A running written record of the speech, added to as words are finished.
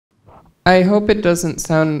I hope it doesn't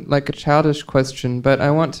sound like a childish question, but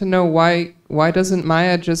I want to know why doesn't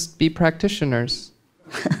Maya just be practitioners?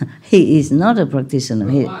 He is not a practitioner.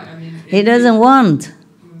 He doesn't want.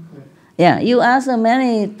 Okay. Yeah, you ask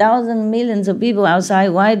many thousand millions of people outside,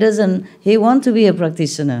 why doesn't he want to be a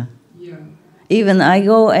practitioner? Yeah. Even I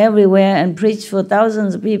go everywhere and preach for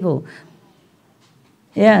thousands of people.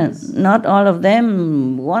 Yeah, not all of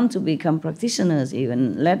them want to become practitioners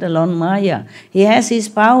even, let alone Maya. He has his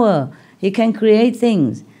power. He can create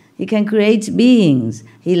things. He can create beings.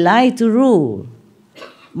 He likes to rule.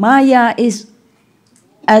 Maya is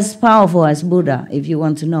as powerful as Buddha, if you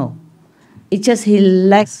want to know. It's just he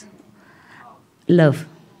lacks love.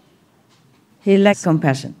 He lacks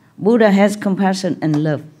compassion. Buddha has compassion and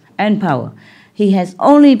love and power. He has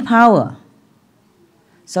only power.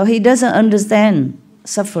 So he doesn't understand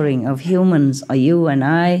suffering of humans or you and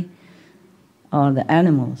I or the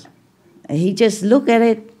animals. He just look at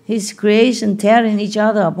it, his creation tearing each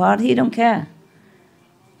other apart, he don't care.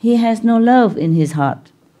 He has no love in his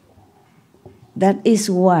heart. That is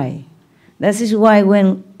why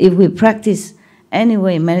if we practice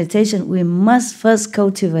anyway meditation, we must first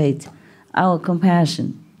cultivate our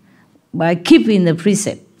compassion by keeping the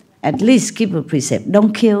precept. At least keep a precept.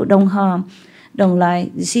 Don't kill, don't harm, don't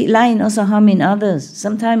lie. You see, lying also harming others.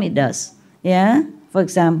 Sometimes it does. Yeah? For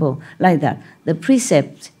example, like that. The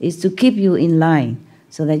precept is to keep you in line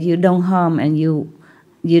so that you don't harm and you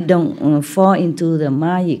don't fall into the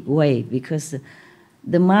Mayic way, because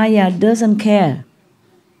the Maya doesn't care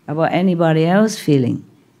about anybody else's feeling.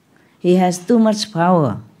 He has too much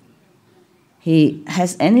power. He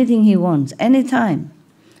has anything he wants, anytime.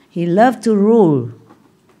 He loves to rule.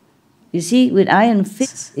 You see, with iron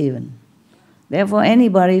fists even. Therefore,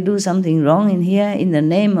 anybody do something wrong in here, in the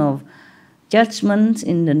name of judgment,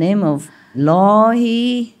 in the name of law,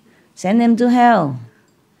 he send them to hell.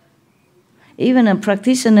 Even a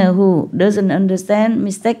practitioner who doesn't understand,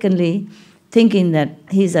 mistakenly thinking that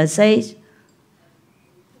he's a sage,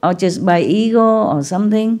 or just by ego or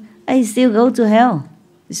something, he still go to hell.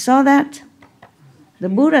 You saw that? The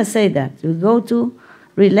Buddha said that. You go to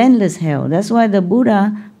relentless hell. That's why the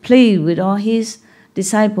Buddha plead with all his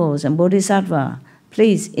disciples and bodhisattva,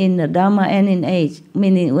 please, in the Dharma and in age,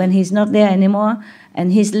 meaning when he's not there anymore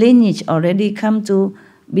and his lineage already come to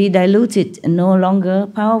be diluted and no longer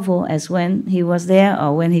powerful as when he was there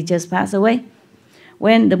or when he just passed away.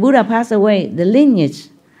 When the Buddha passed away, the lineage,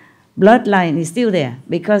 bloodline is still there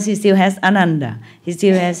because he still has Ananda. He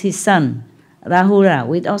still has his son, Rahula,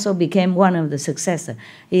 which also became one of the successors.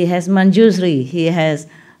 He has Manjusri, he has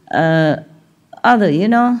other,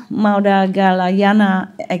 Mauda,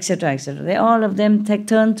 Galayana, etc., etc. They all of them take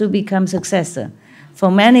turn to become successor. For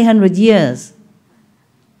many hundred years,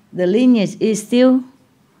 the lineage is still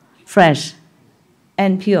fresh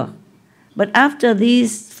and pure. But after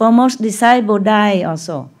these foremost disciples die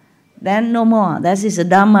also, then no more. That is a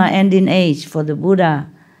Dhamma ending age for the Buddha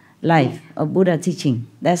life or Buddha teaching.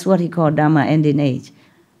 That's what he called Dhamma ending age.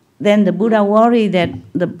 Then the Buddha worried that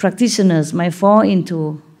the practitioners might fall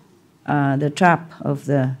into the trap of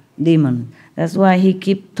the demon. That's why he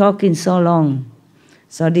keep talking so long,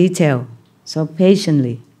 so detailed, so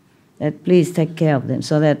patiently, that please take care of them,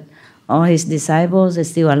 so that all his disciples are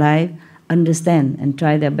still alive, understand and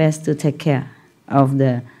try their best to take care of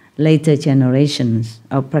the later generations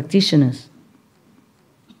of practitioners.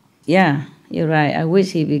 Yeah, you're right. I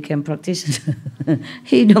wish he became practitioner.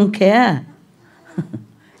 He don't care.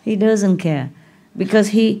 He doesn't care because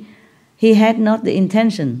he had not the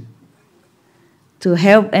intention to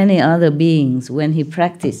help any other beings when he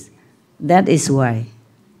practiced. That is why.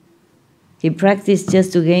 He practiced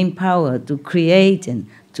just to gain power, to create and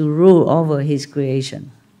to rule over his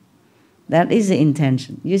creation. That is the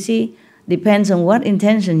intention. You see, depends on what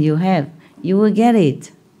intention you have, you will get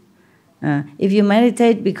it. If you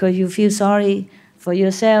meditate because you feel sorry for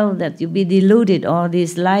yourself, that you be deluded all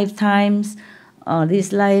these lifetimes, or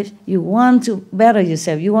this life, you want to better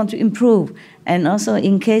yourself, you want to improve, and also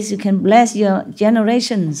in case you can bless your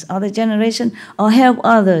generations, other generation, or help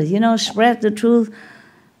others, spread the truth,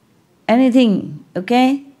 anything,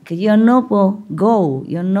 okay? Your noble goal,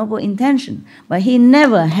 your noble intention. But he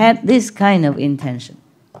never had this kind of intention.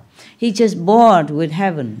 He just bored with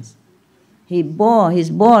heavens. He's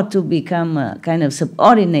bored to become a kind of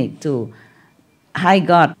subordinate to high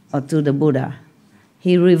God or to the Buddha.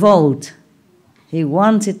 He revolted. He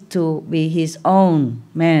wanted to be his own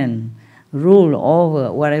man, rule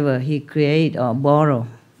over whatever he create or borrow.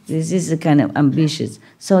 This is the kind of ambitious.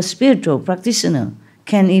 So spiritual practitioner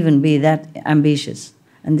can't even be that ambitious.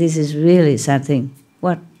 And this is really sad thing.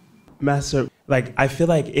 What? Master, I feel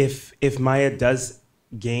like if Maya does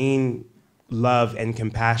gain love and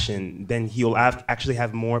compassion, then he'll actually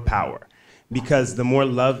have more power. Because the more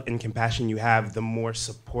love and compassion you have, the more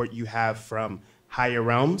support you have from higher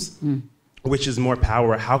realms, which is more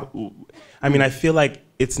power. I feel like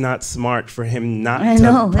it's not smart for him not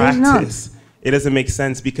to practice. It doesn't make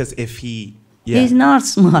sense, because if he... Yeah. He's not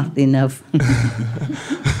smart enough.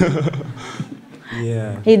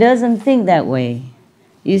 Yeah. He doesn't think that way.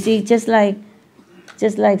 You see, just like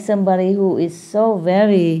somebody who is so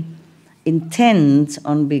very intent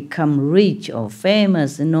on become rich or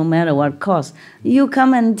famous, no matter what cost, you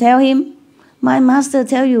come and tell him, my master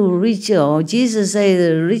tell you rich, or Jesus say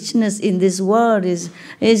the richness in this world is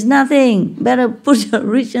nothing. Better put your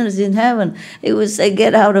richness in heaven. He would say,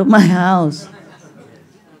 get out of my house.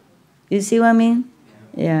 You see what I mean?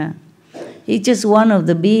 Yeah. He's just one of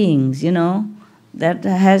the beings, that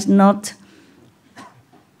has not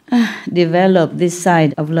developed this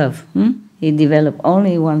side of love. He developed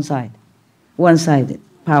only one side. One-sided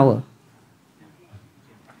power.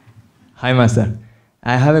 Hi, Master.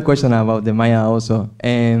 I have a question about the Maya also.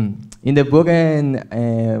 In the book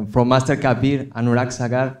from Master Kabir, Anurag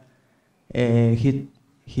Sagar,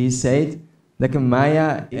 he said that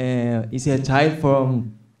Maya is a child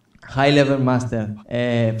from high-level master,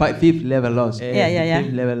 fifth level loss.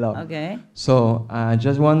 Fifth level love. Okay. So I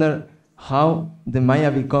just wonder how the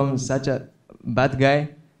Maya becomes such a bad guy.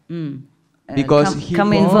 Because he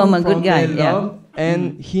coming from a good guy,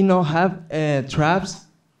 and he not have traps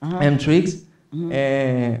and tricks.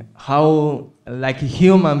 How like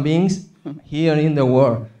human beings here in the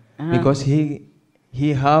world, because he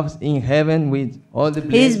has in heaven with all the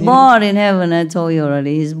blessings. He's born in heaven. I told you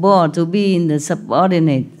already. He's born to be in the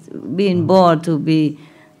subordinate, being born to be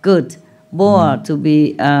good, born to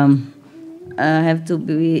be have to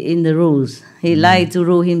be in the rules. He liked to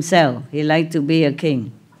rule himself. He liked to be a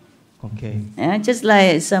king. Okay. Just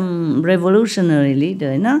like some revolutionary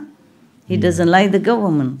leader, He doesn't like the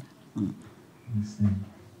government.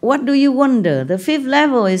 What do you wonder? The fifth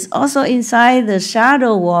level is also inside the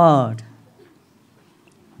shadow world.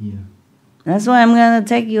 Yeah. That's why I'm going to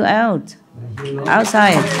take you out.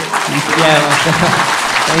 Outside. Yeah.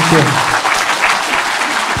 Thank you.